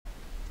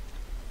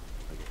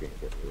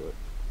can't get to it.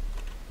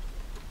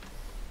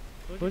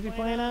 Who's he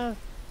playing as?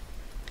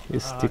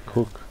 He's the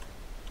cook.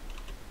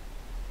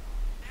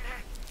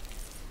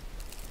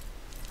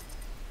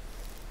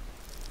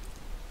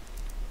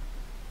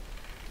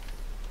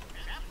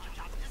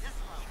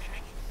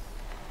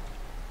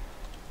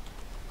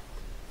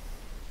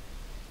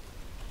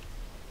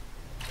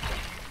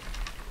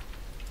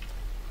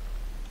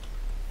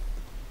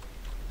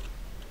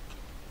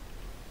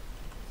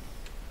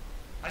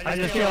 I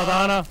just killed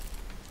Anna.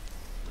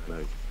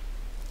 Nice.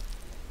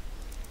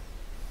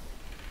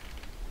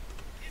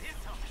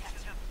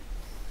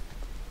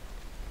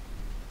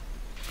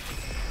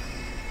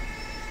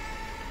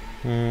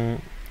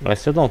 I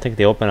still don't think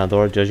they open a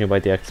door, judging by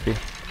the XP.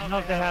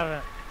 No, they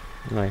haven't.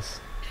 Nice.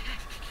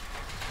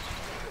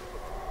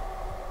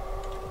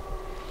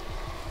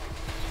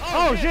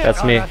 Oh shit!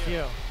 That's me. That's you.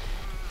 I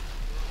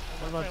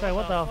was about to say,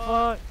 what the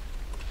fuck?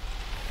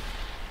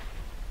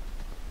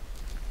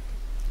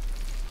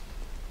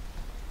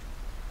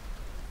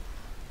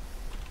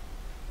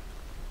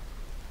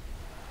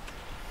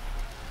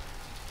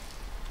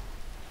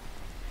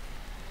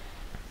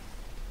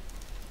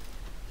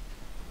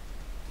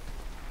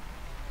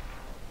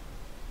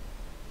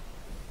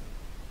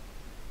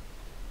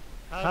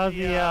 How's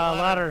the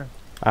ladder?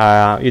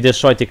 You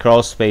destroyed the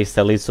crawl space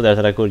that leads to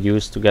that I could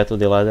use to get to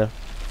the ladder.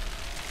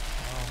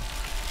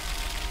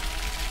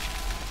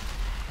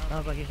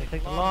 Sounds like you should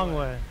take the long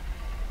way.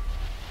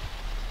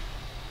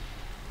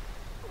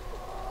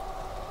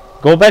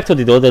 Go back to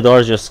the other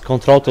doors, just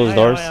control those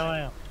doors.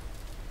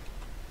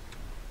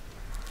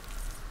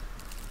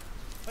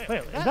 Wait,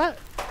 is that?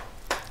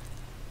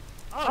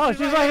 Oh,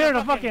 she's right here in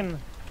the fucking...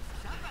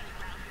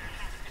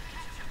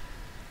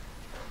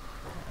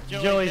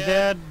 Joey's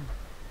dead.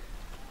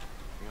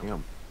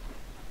 Damn.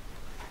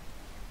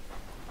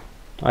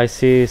 I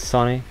see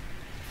Sonny.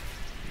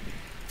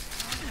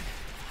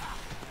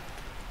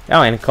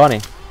 Oh, and Connie.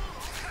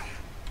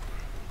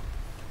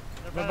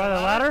 By the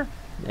ladder?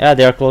 Yeah,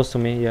 they are close to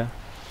me, yeah.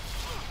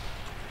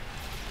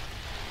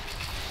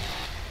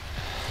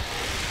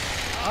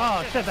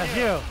 Oh shit, that's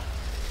you.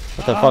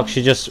 What the fuck?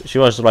 She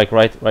was like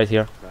right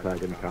here.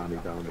 Tagging Connie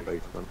down in the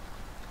basement.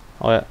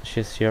 Oh yeah,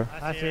 she's here.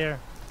 I see her.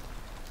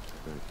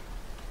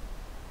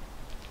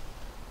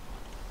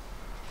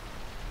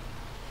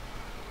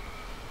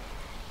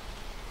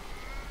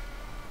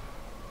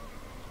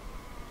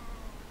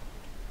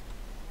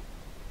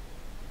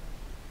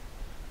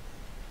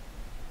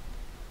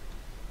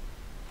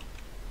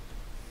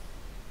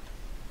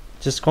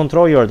 Just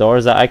control your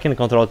doors. I can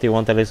control the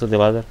one that leads to the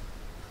ladder.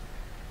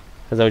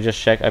 Cause I will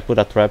just check. I put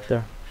a trap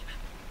there.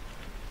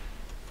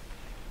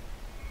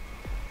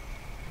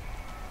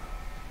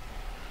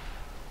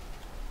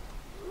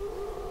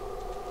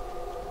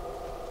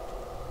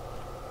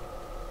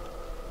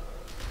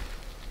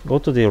 Go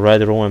to the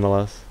red room,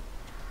 MLS.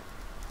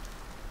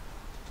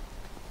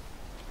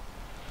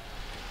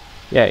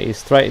 Yeah,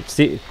 he's try.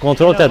 See,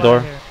 control that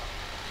door.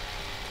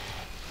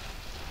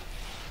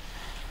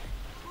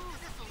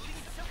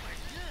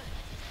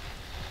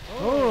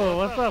 Oh,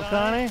 what's up,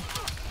 Connie?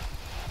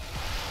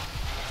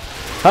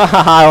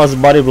 Haha, I was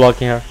body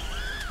blocking her.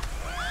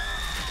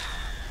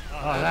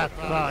 Oh, that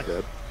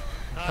sucks.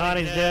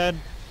 Connie's dead.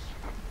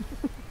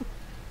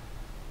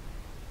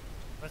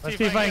 Let's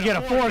see if I can get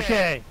a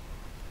 4K.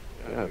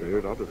 Yeah,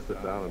 dude, I'll just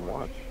sit down and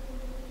watch.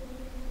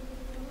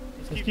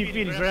 Just keep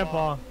feeding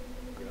Grandpa.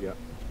 Yeah.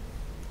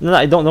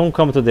 No, don't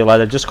come to the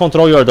ladder. Just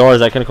control your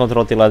doors. I can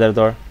control the ladder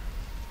door.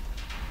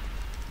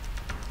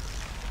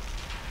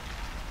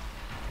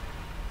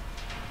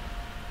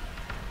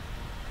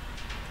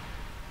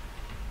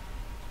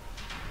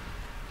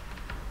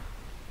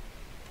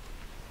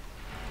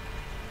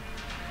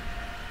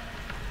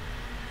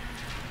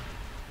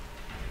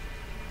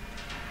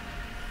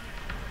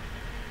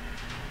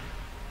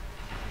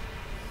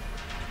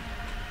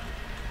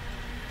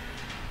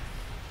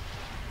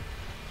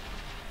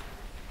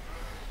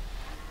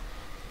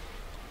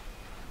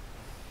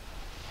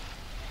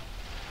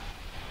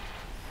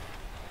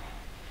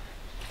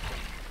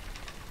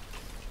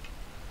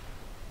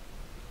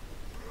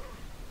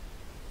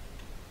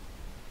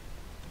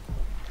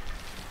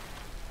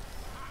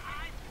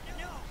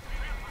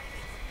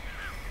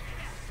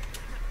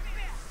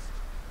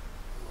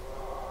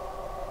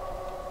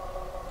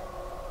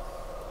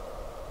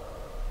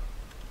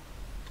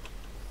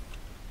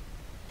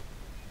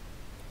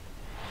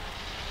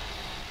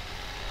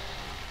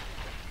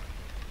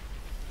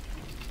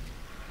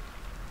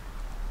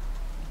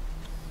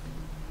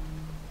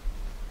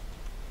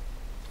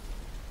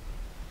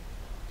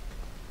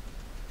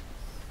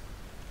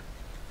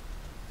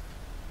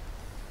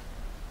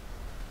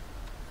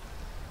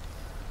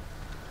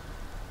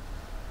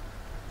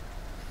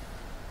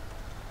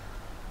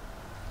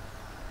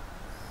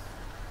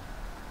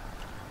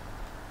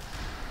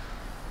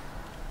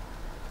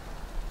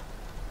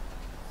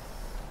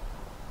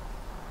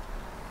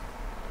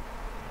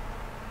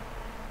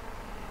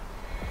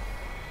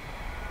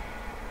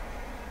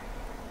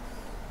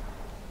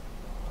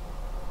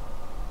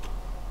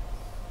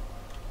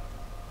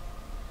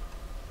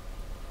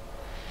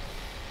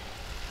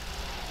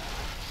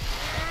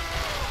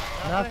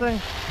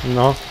 Nothing?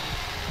 No.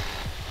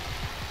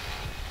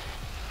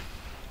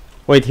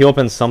 Wait, he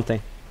opened something.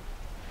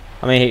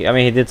 I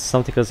mean, he did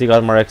something because he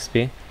got more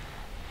XP.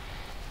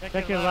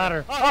 Check your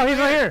ladder. Oh, he's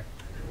right here.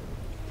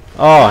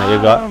 Oh,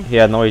 you got. He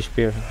had no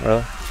HP,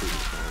 really.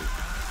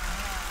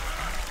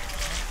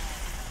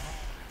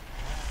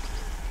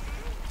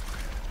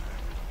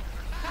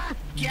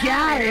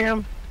 Got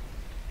him.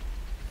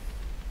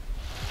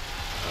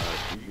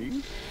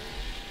 GG?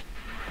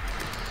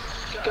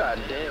 God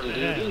damn,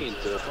 dude, you need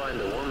to find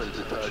a woman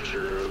to touch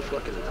or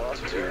fucking talk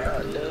to.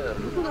 God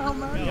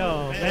damn.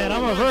 Yo, man,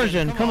 I'm a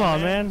virgin. Come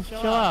on, man.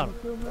 Chill out.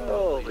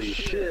 Holy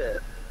shit.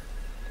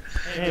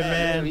 Hey,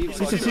 man. You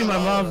should see my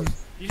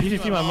mom's. You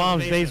should see my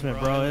mom's basement,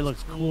 bro. It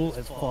looks cool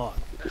as fuck.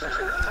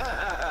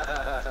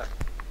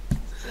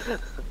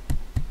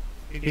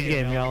 Good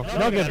game, y'all.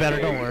 It'll get better.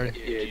 Don't worry.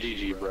 Yeah,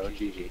 GG, bro.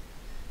 GG.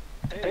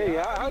 Hey,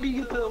 how do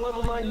you get to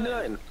level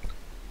 99?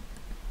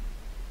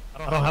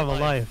 I don't have a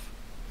life.